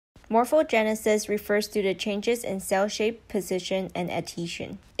Morphogenesis refers to the changes in cell shape, position, and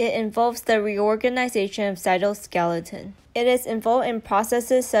adhesion. It involves the reorganization of cytoskeleton. It is involved in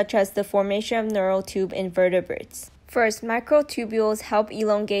processes such as the formation of neural tube in vertebrates. First, microtubules help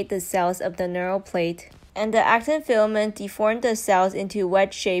elongate the cells of the neural plate, and the actin filament deform the cells into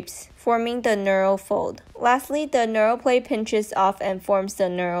wedge shapes, forming the neural fold. Lastly, the neural plate pinches off and forms the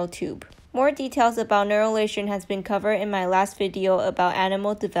neural tube. More details about neurulation has been covered in my last video about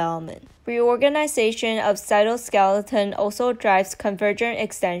animal development. Reorganization of cytoskeleton also drives convergent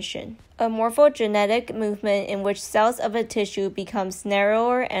extension, a morphogenetic movement in which cells of a tissue becomes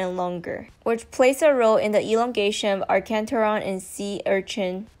narrower and longer, which plays a role in the elongation of archenteron in sea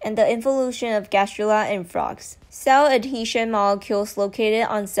urchin and the involution of gastrula in frogs. Cell adhesion molecules located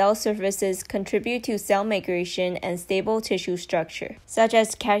on cell surfaces contribute to cell migration and stable tissue structure, such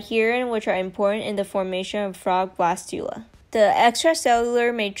as cadherin, which are important in the formation of frog blastula. The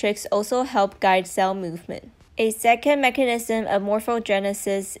extracellular matrix also help guide cell movement. A second mechanism of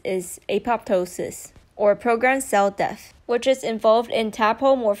morphogenesis is apoptosis, or programmed cell death, which is involved in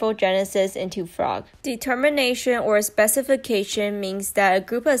tadpole morphogenesis into frog. Determination or specification means that a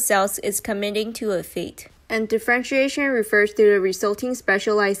group of cells is committing to a fate, and differentiation refers to the resulting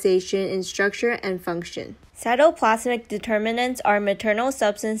specialization in structure and function. Cytoplasmic determinants are maternal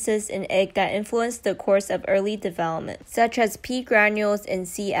substances in egg that influence the course of early development, such as P granules in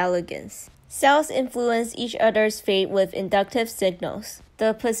C. elegans. Cells influence each other's fate with inductive signals.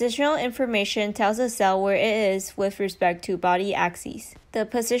 The positional information tells a cell where it is with respect to body axes. The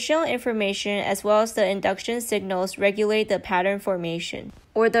positional information as well as the induction signals regulate the pattern formation,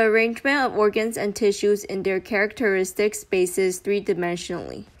 or the arrangement of organs and tissues in their characteristic spaces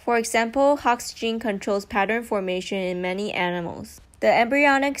three-dimensionally. For example, Hox gene controls pattern formation in many animals. The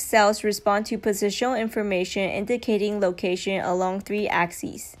embryonic cells respond to positional information indicating location along three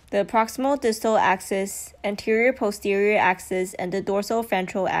axes: the proximal distal axis, anterior-posterior axis, and the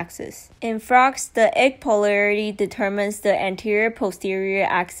dorsal-ventral axis. In frogs, the egg polarity determines the anterior-posterior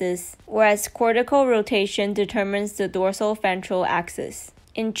axis, whereas cortical rotation determines the dorsal-ventral axis.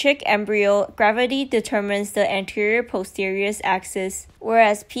 In chick embryo, gravity determines the anterior-posterior axis,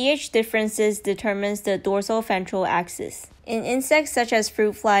 whereas pH differences determines the dorsal-ventral axis. In insects such as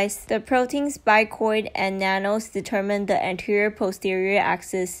fruit flies, the proteins bicoid and nanos determine the anterior-posterior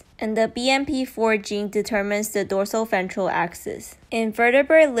axis, and the BMP4 gene determines the dorsal-ventral axis. In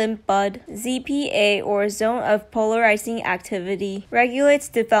vertebrate limb bud, ZPA, or zone of polarizing activity, regulates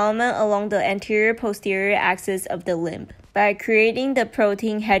development along the anterior-posterior axis of the limb by creating the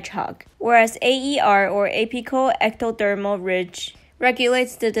protein hedgehog, whereas AER, or apical ectodermal ridge,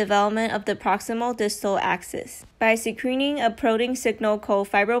 regulates the development of the proximal distal axis by secreting a protein signal called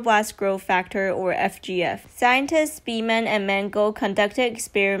fibroblast growth factor, or FGF. Scientists Beeman and Mango conducted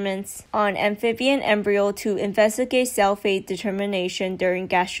experiments on amphibian embryo to investigate cell fate determination during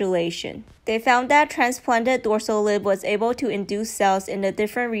gastrulation. They found that transplanted dorsal lip was able to induce cells in a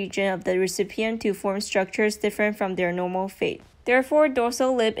different region of the recipient to form structures different from their normal fate. Therefore,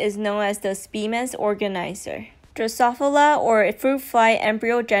 dorsal lip is known as the Spearman's organizer. Drosophila or fruit fly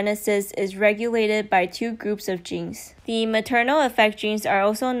embryogenesis is regulated by two groups of genes. The maternal effect genes are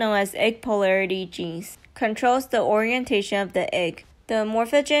also known as egg polarity genes, controls the orientation of the egg. The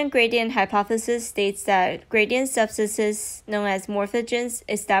morphogen gradient hypothesis states that gradient substances known as morphogens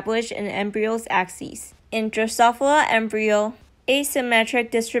establish an embryo's axes. In Drosophila embryo,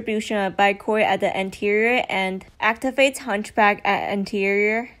 asymmetric distribution of bicoid at the anterior end activates hunchback at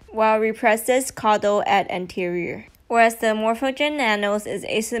anterior, while represses caudal at anterior, whereas the morphogen nanos is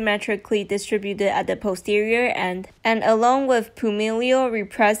asymmetrically distributed at the posterior end, and along with pumilio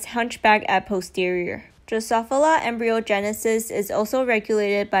repressed hunchback at posterior. Drosophila embryogenesis is also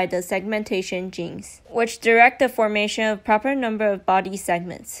regulated by the segmentation genes, which direct the formation of proper number of body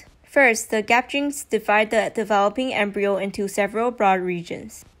segments. First, the gap genes divide the developing embryo into several broad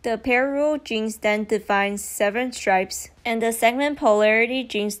regions. The pair rule genes then define 7 stripes, and the segment polarity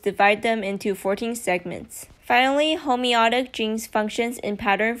genes divide them into 14 segments. Finally, homeotic genes functions in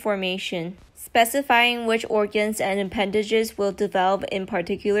pattern formation, specifying which organs and appendages will develop in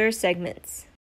particular segments.